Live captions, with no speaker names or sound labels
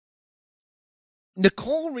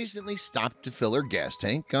Nicole recently stopped to fill her gas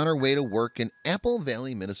tank on her way to work in Apple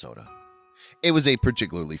Valley, Minnesota. It was a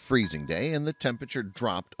particularly freezing day and the temperature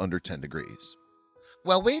dropped under 10 degrees.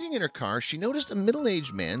 While waiting in her car, she noticed a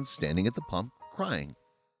middle-aged man standing at the pump crying.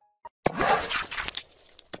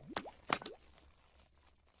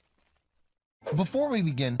 Before we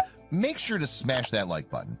begin, make sure to smash that like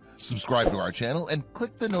button, subscribe to our channel, and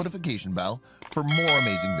click the notification bell for more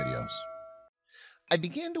amazing videos. I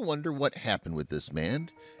began to wonder what happened with this man,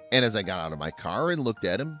 and as I got out of my car and looked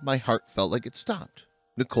at him, my heart felt like it stopped,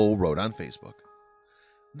 Nicole wrote on Facebook.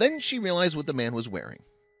 Then she realized what the man was wearing.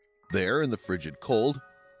 There in the frigid cold,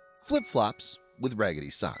 flip-flops with raggedy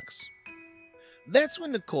socks. That's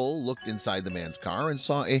when Nicole looked inside the man's car and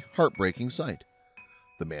saw a heartbreaking sight.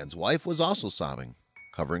 The man's wife was also sobbing,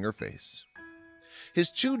 covering her face. His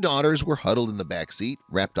two daughters were huddled in the back seat,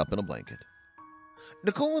 wrapped up in a blanket.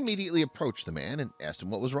 Nicole immediately approached the man and asked him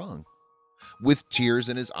what was wrong. With tears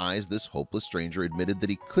in his eyes, this hopeless stranger admitted that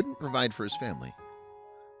he couldn't provide for his family.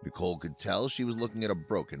 Nicole could tell she was looking at a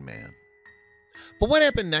broken man. But what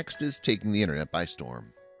happened next is taking the internet by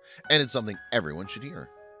storm, and it's something everyone should hear.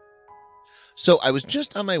 So I was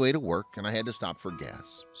just on my way to work and I had to stop for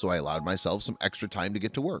gas, so I allowed myself some extra time to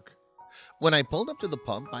get to work. When I pulled up to the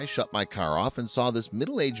pump, I shut my car off and saw this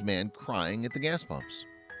middle-aged man crying at the gas pumps.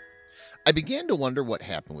 I began to wonder what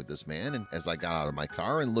happened with this man, and as I got out of my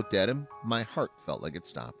car and looked at him, my heart felt like it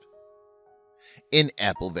stopped. In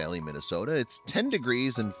Apple Valley, Minnesota, it's 10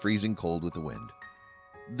 degrees and freezing cold with the wind.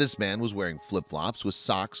 This man was wearing flip-flops with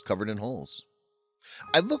socks covered in holes.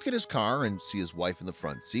 I look at his car and see his wife in the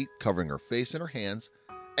front seat covering her face and her hands,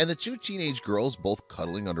 and the two teenage girls both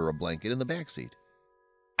cuddling under a blanket in the back seat.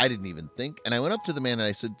 I didn't even think, and I went up to the man and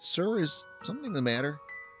I said, "Sir, is something the matter?"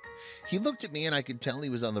 He looked at me and I could tell he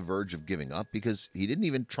was on the verge of giving up because he didn't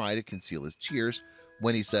even try to conceal his tears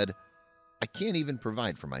when he said, "I can't even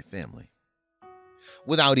provide for my family."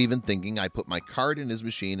 Without even thinking, I put my card in his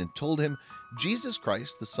machine and told him, "Jesus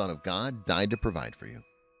Christ, the Son of God, died to provide for you.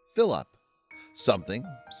 Fill up." Something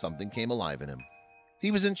came alive in him.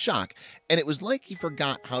 He was in shock, and it was like he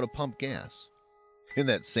forgot how to pump gas. In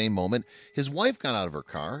that same moment, his wife got out of her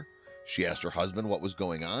car. She asked her husband what was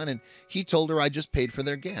going on, and he told her I just paid for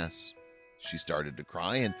their gas. She started to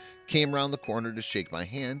cry and came around the corner to shake my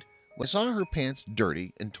hand when I saw her pants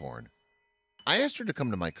dirty and torn. I asked her to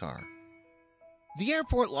come to my car. The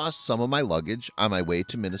airport lost some of my luggage on my way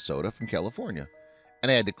to Minnesota from California,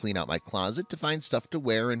 and I had to clean out my closet to find stuff to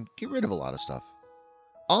wear and get rid of a lot of stuff.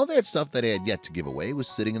 All that stuff that I had yet to give away was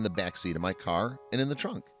sitting in the back seat of my car and in the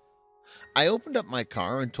trunk. I opened up my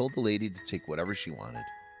car and told the lady to take whatever she wanted.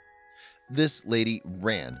 This lady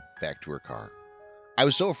ran back to her car. I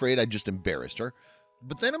was so afraid I just embarrassed her,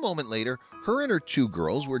 but then a moment later, her and her two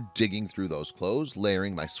girls were digging through those clothes,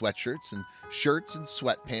 layering my sweatshirts and shirts and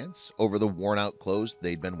sweatpants over the worn-out clothes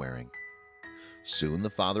they'd been wearing. Soon the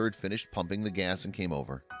father had finished pumping the gas and came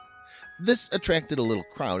over. This attracted a little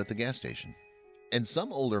crowd at the gas station, and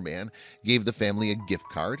some older man gave the family a gift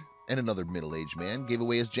card, and another middle-aged man gave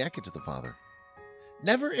away his jacket to the father.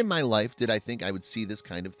 Never in my life did I think I would see this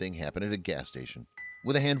kind of thing happen at a gas station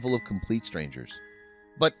with a handful of complete strangers.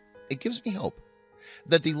 But it gives me hope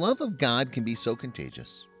that the love of God can be so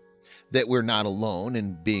contagious, that we're not alone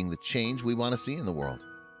in being the change we want to see in the world,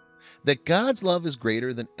 that God's love is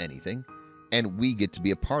greater than anything, and we get to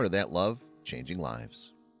be a part of that love changing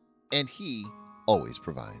lives. And He always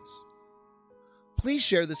provides. Please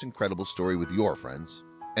share this incredible story with your friends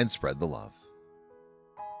and spread the love.